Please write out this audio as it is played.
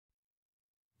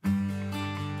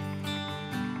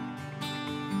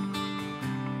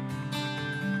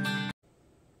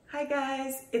Hi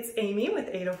guys, it's Amy with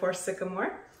 804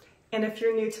 Sycamore. And if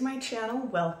you're new to my channel,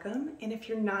 welcome. And if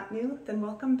you're not new, then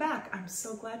welcome back. I'm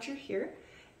so glad you're here.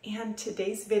 And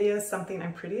today's video is something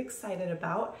I'm pretty excited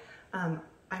about. I'm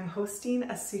hosting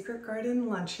a secret garden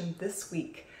luncheon this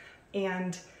week.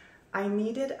 And I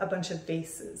needed a bunch of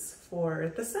vases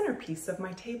for the centerpiece of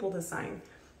my table design.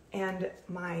 And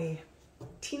my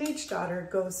teenage daughter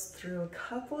goes through a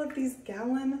couple of these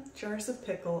gallon jars of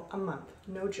pickle a month,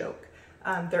 no joke.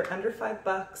 They're under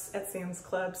 $5 at Sam's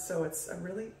Club, so it's a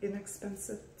really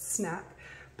inexpensive snack.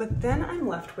 But then I'm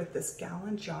left with this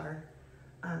gallon jar,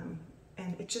 and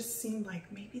it just seemed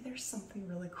like maybe there's something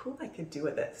really cool I could do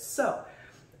with it. So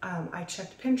I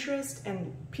checked Pinterest,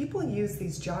 and people use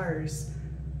these jars.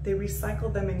 They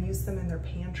recycle them and use them in their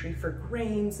pantry for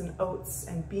grains and oats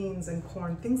and beans and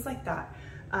corn, things like that.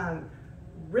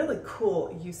 Really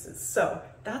cool uses. So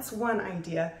that's one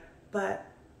idea, but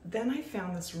then I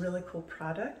found this really cool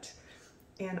product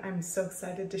and I'm so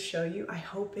excited to show you. I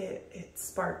hope it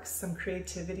sparks some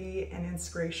creativity and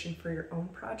inspiration for your own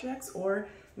projects, or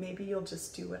maybe you'll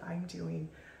just do what I'm doing.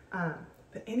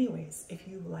 But anyways, if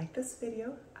you like this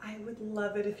video, I would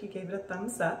love it if you gave it a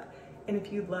thumbs up. And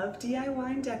if you love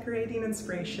DIY and decorating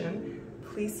inspiration,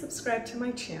 please subscribe to my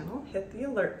channel, hit the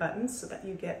alert button so that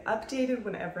you get updated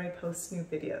whenever I post new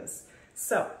videos.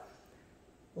 So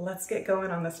let's get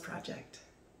going on this project.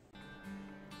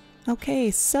 Okay,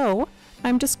 so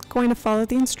I'm just going to follow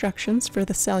the instructions for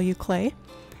the Celluclay.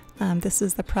 This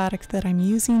is the product that I'm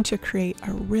using to create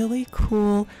a really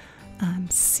cool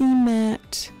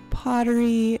cement,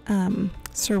 pottery,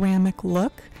 ceramic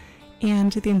look.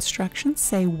 And the instructions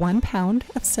say 1 pound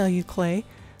of Celluclay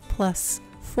plus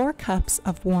 4 cups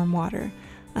of warm water.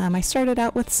 I started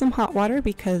out with some hot water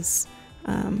because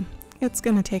it's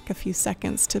going to take a few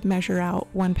seconds to measure out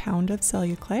 1 pound of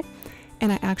Celluclay.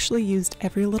 And I actually used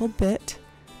every little bit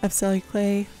of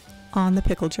Celluclay on the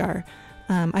pickle jar.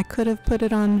 I could have put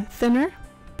it on thinner,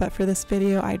 but for this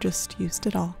video I just used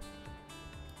it all.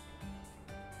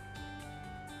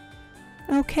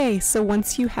 Okay, so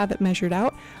once you have it measured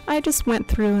out, I just went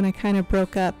through and I kind of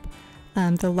broke up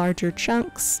the larger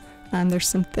chunks. There's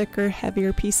some thicker,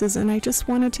 heavier pieces, and I just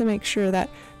wanted to make sure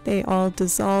that they all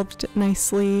dissolved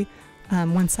nicely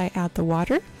once I add the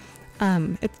water.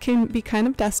 It can be kind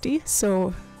of dusty,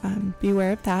 so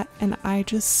beware of that. And I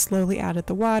just slowly added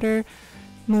the water,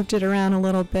 moved it around a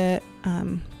little bit,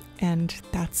 and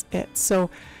that's it.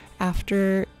 So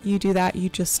after you do that, you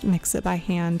just mix it by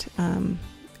hand.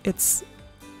 It's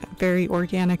a very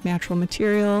organic, natural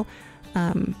material,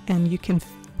 and you can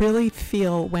really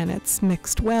feel when it's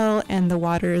mixed well and the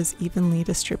water is evenly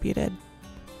distributed.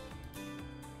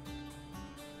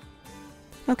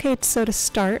 Okay, so to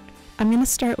start, I'm going to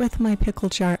start with my pickle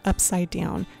jar upside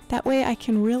down. That way I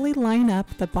can really line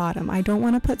up the bottom. I don't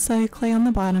want to put Celluclay on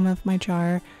the bottom of my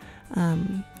jar.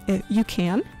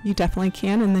 You definitely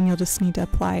can, and then you'll just need to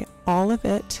apply all of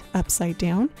it upside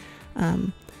down.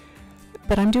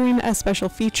 But I'm doing a special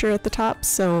feature at the top,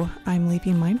 so I'm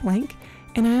leaving mine blank.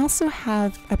 And I also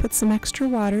I put some extra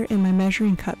water in my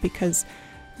measuring cup because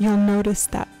you'll notice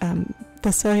that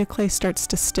the Celluclay starts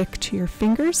to stick to your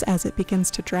fingers as it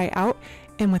begins to dry out.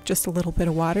 And with just a little bit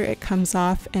of water, it comes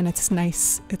off, and it's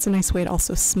nice. It's a nice way to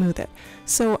also smooth it.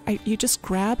 So you just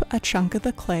grab a chunk of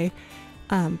the clay,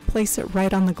 place it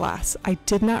right on the glass. I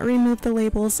did not remove the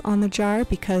labels on the jar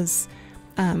because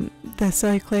the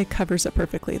Celluclay covers it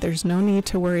perfectly. There's no need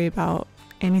to worry about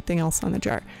anything else on the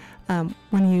jar.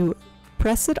 When you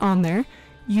press it on there,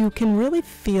 you can really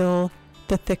feel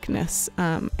the thickness,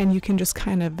 and you can just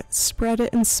kind of spread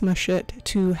it and smush it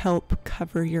to help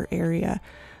cover your area.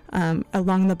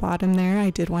 Along the bottom there, I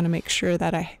did want to make sure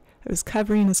that I was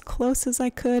covering as close as I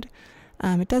could.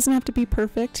 It doesn't have to be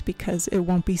perfect because it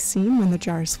won't be seen when the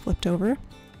jar is flipped over,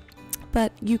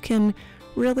 but you can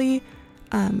really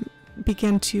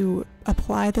begin to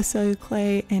apply the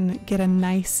Celluclay and get a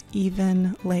nice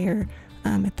even layer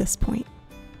at this point.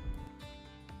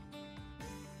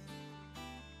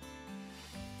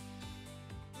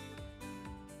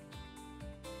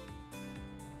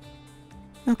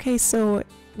 Okay, so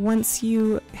once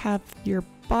you have your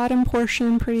bottom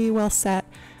portion pretty well set,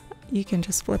 you can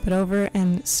just flip it over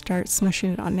and start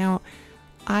smushing it on. Now,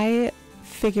 I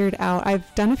figured out,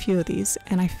 I've done a few of these,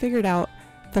 and I figured out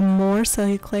the more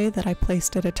Celluclay that I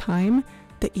placed at a time,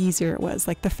 the easier it was,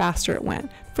 like the faster it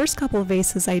went. First couple of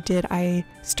vases I did, I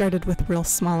started with real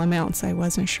small amounts. I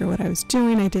wasn't sure what I was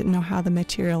doing. I didn't know how the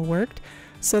material worked.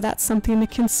 So that's something to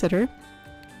consider.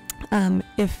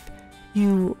 If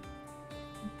you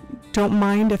don't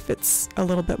mind if it's a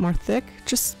little bit more thick,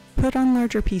 just put on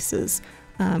larger pieces.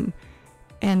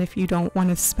 And if you don't want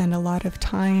to spend a lot of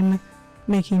time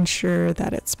making sure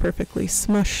that it's perfectly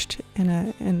smushed in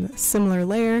a similar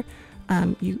layer,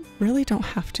 you really don't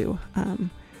have to. On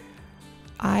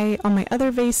my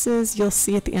other vases, you'll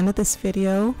see at the end of this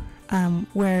video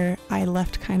where I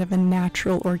left kind of a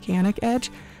natural organic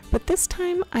edge, but this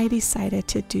time I decided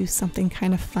to do something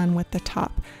kind of fun with the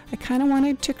top. I kind of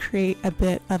wanted to create a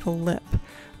bit of a lip.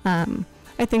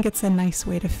 I think it's a nice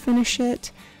way to finish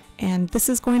it, and this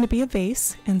is going to be a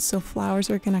vase, and so flowers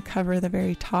are going to cover the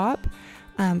very top,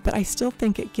 but I still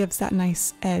think it gives that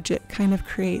nice edge. It kind of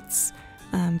creates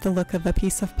the look of a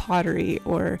piece of pottery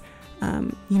or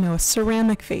you know, a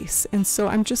ceramic vase. And so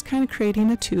I'm just kind of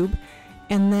creating a tube,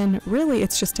 and then really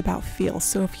it's just about feel.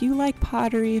 So if you like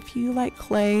pottery, if you like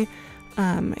clay,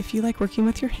 if you like working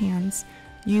with your hands,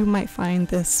 you might find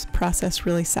this process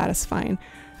really satisfying.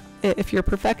 If you're a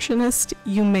perfectionist,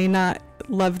 you may not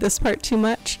love this part too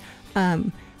much,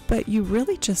 but you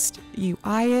really just, you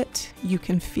eye it, you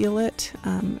can feel it,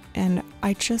 and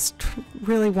I just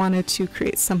really wanted to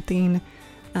create something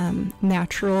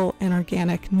natural and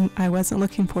organic. I wasn't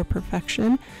looking for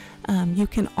perfection. You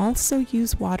can also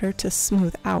use water to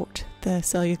smooth out the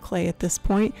celluclay at this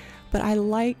point, but I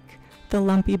like the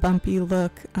lumpy bumpy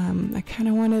look. I kind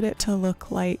of wanted it to look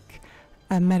like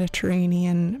a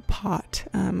Mediterranean pot.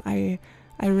 I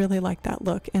really like that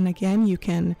look. And again, you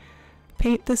can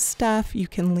paint this stuff, you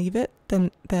can leave it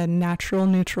the natural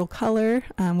neutral color,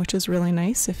 which is really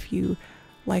nice if you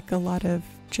like a lot of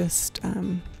just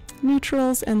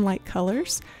neutrals and light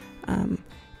colors.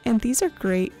 And these are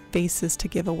great vases to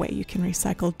give away. You can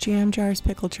recycle jam jars,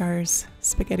 pickle jars,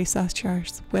 spaghetti sauce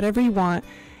jars, whatever you want,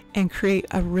 and create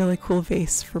a really cool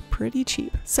vase for pretty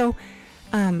cheap. So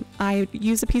I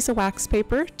use a piece of wax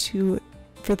paper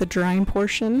for the drying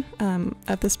portion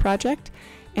of this project.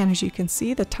 And as you can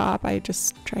see, the top, I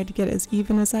just tried to get as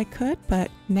even as I could,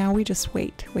 but now we just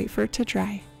wait for it to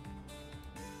dry.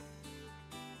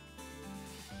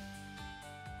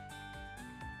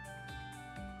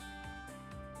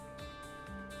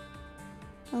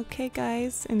 Okay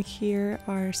guys, and here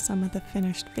are some of the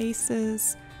finished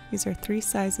vases. These are 3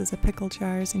 sizes of pickle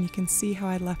jars, and you can see how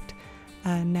I left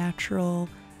a natural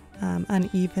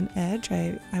uneven edge.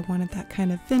 I wanted that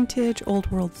kind of vintage, old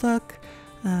world look.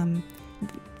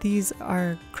 These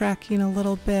are cracking a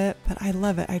little bit, but I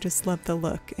love it. I just love the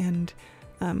look, and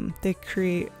they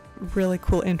create really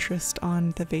cool interest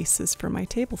on the vases for my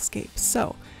tablescape.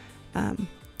 So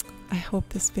I hope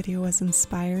this video was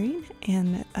inspiring,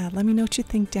 and let me know what you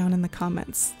think down in the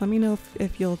comments. Let me know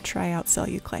if you'll try out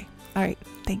celluclay. All right,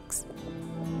 thanks.